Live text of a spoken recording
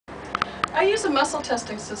I use a muscle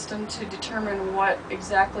testing system to determine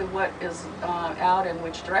exactly what is out and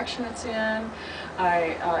which direction it's in.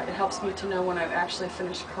 It helps me to know when I've actually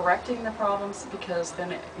finished correcting the problems, because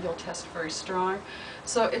then you'll test very strong.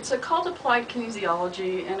 So it's called applied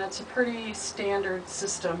kinesiology, and it's a pretty standard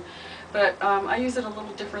system, but I use it a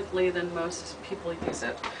little differently than most people use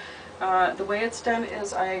it. The way it's done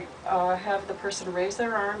is I have the person raise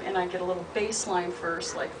their arm, and I get a little baseline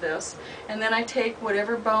first, like this, and then I take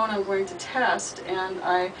whatever bone I'm going to test and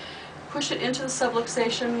I push it into the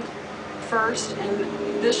subluxation first, and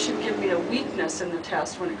this should give me a weakness in the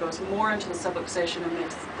test when it goes more into the subluxation and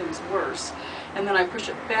makes things worse. And then I push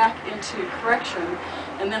it back into correction,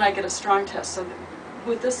 and then I get a strong test. So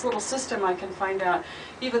with this little system, I can find out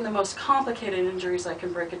even the most complicated injuries. I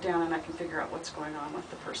can break it down and I can figure out what's going on with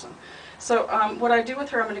the person. So what I do with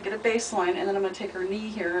her, I'm going to get a baseline, and then I'm going to take her knee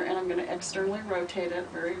here and I'm going to externally rotate it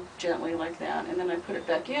very gently like that, and then I put it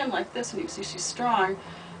back in like this, and you can see she's strong.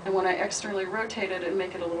 And when I externally rotate it and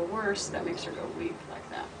make it a little worse, that makes her go weak like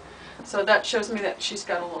that. So that shows me that she's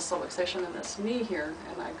got a little subluxation in this knee here,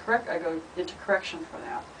 and I go into correction for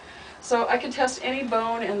that. So I can test any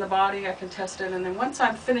bone in the body, I can test it, and then once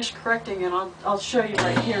I'm finished correcting it, I'll show you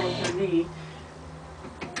right here with her knee.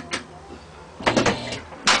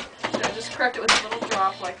 I just correct it with a little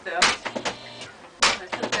drop like this. And I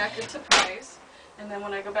put it back into place, and then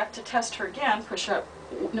when I go back to test her again, push up,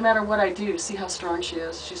 no matter what I do, see how strong she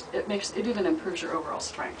is. It even improves your overall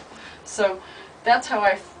strength. So that's how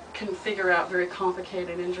I can figure out very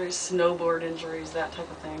complicated injuries, snowboard injuries, that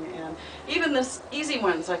type of thing, and even the easy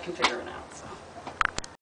ones I can figure it out.